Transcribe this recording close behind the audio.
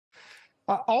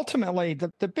Ultimately,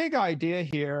 the big idea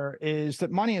here is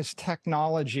that money is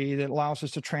technology that allows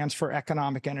us to transfer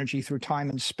economic energy through time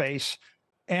and space.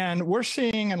 And we're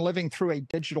seeing and living through a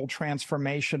digital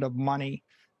transformation of money.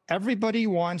 Everybody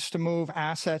wants to move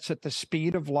assets at the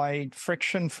speed of light,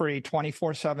 friction free,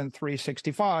 24/7,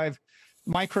 365.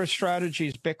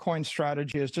 MicroStrategy's Bitcoin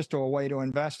strategy is just a way to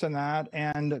invest in that.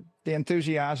 And the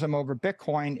enthusiasm over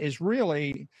Bitcoin is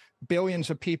really billions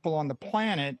of people on the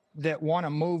planet that want to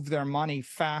move their money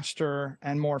faster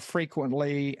and more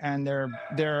frequently, and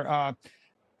they're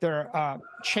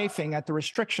chafing at the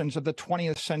restrictions of the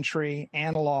 20th century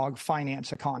analog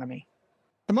finance economy.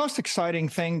 The most exciting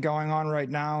thing going on right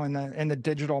now in the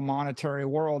digital monetary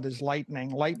world is Lightning.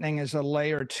 Lightning is a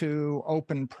layer 2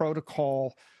 open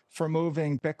protocol for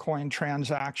moving Bitcoin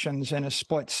transactions in a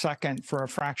split second for a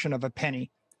fraction of a penny.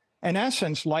 In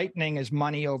essence, Lightning is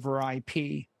money over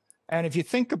IP. And if you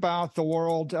think about the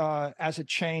world as it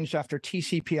changed after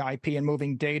TCP/IP and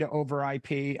moving data over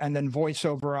IP and then voice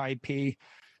over IP,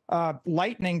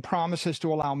 Lightning promises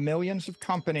to allow millions of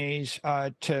companies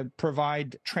to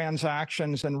provide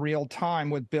transactions in real time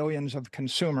with billions of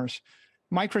consumers.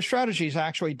 MicroStrategy is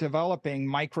actually developing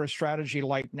MicroStrategy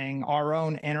Lightning, our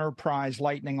own enterprise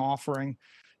Lightning offering.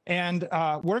 And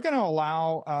we're going to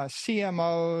allow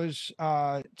CMOs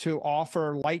to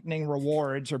offer Lightning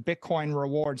rewards or Bitcoin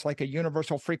rewards, like a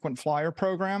universal frequent flyer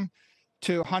program,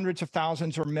 to hundreds of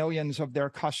thousands or millions of their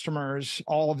customers,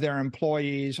 all of their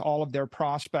employees, all of their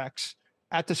prospects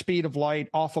at the speed of light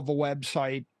off of a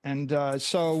website. And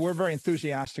so we're very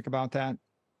enthusiastic about that.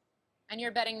 And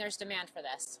you're betting there's demand for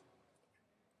this?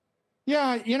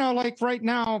 Yeah, like right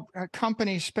now,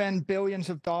 companies spend billions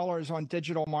of dollars on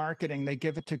digital marketing. They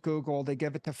give it to Google, they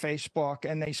give it to Facebook,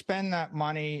 and they spend that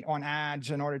money on ads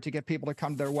in order to get people to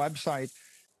come to their website.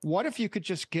 What if you could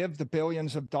just give the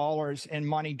billions of dollars in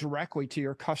money directly to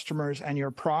your customers and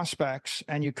your prospects,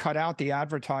 and you cut out the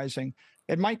advertising?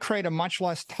 It might create a much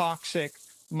less toxic,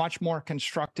 much more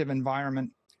constructive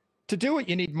environment. To do it,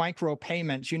 you need micro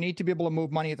payments. You need to be able to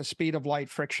move money at the speed of light,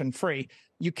 friction free.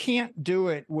 You can't do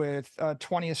it with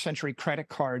 20th century credit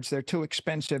cards. They're too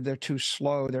expensive. They're too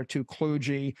slow. They're too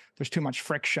kludgy. There's too much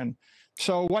friction.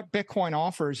 So what Bitcoin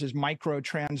offers is micro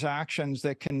transactions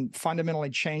that can fundamentally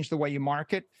change the way you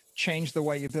market, change the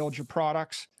way you build your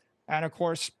products. And of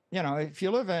course, if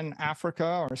you live in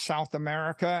Africa or South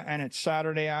America and it's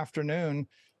Saturday afternoon,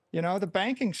 the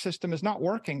banking system is not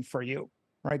working for you.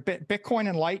 Right. Bitcoin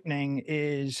and Lightning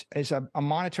is a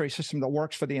monetary system that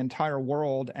works for the entire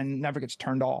world and never gets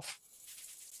turned off.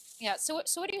 Yeah. So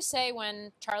what do you say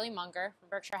when Charlie Munger from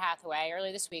Berkshire Hathaway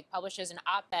earlier this week publishes an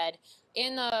op-ed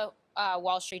in the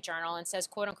Wall Street Journal and says,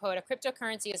 quote unquote, a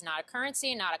cryptocurrency is not a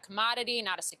currency, not a commodity,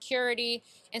 not a security.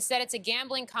 Instead, it's a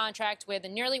gambling contract with a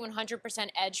nearly 100%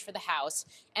 edge for the house,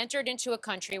 entered into a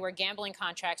country where gambling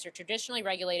contracts are traditionally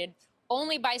regulated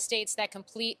only by states that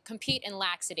compete in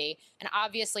laxity. And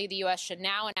obviously, the U.S. should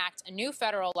now enact a new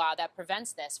federal law that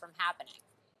prevents this from happening.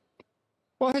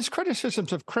 Well, his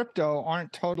criticisms of crypto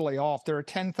aren't totally off. There are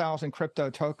 10,000 crypto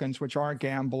tokens, which are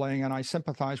gambling, and I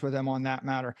sympathize with them on that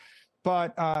matter.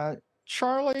 But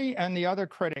Charlie and the other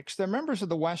critics, they're members of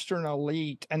the Western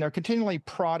elite, and they're continually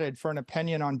prodded for an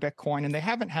opinion on Bitcoin, and they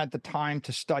haven't had the time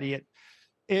to study it.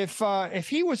 If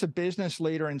he was a business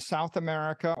leader in South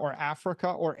America or Africa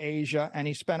or Asia, and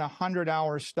he spent 100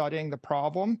 hours studying the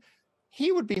problem,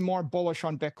 he would be more bullish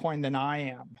on Bitcoin than I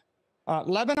am.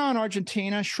 Lebanon,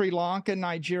 Argentina, Sri Lanka,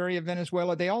 Nigeria,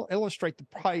 Venezuela, they all illustrate the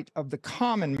plight of the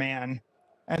common man,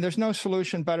 and there's no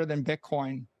solution better than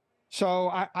Bitcoin. So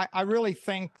I really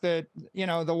think that,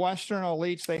 the Western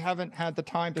elites, they haven't had the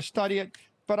time to study it.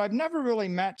 But I've never really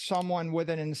met someone with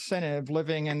an incentive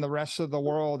living in the rest of the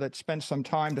world that spent some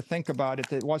time to think about it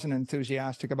that wasn't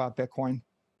enthusiastic about Bitcoin.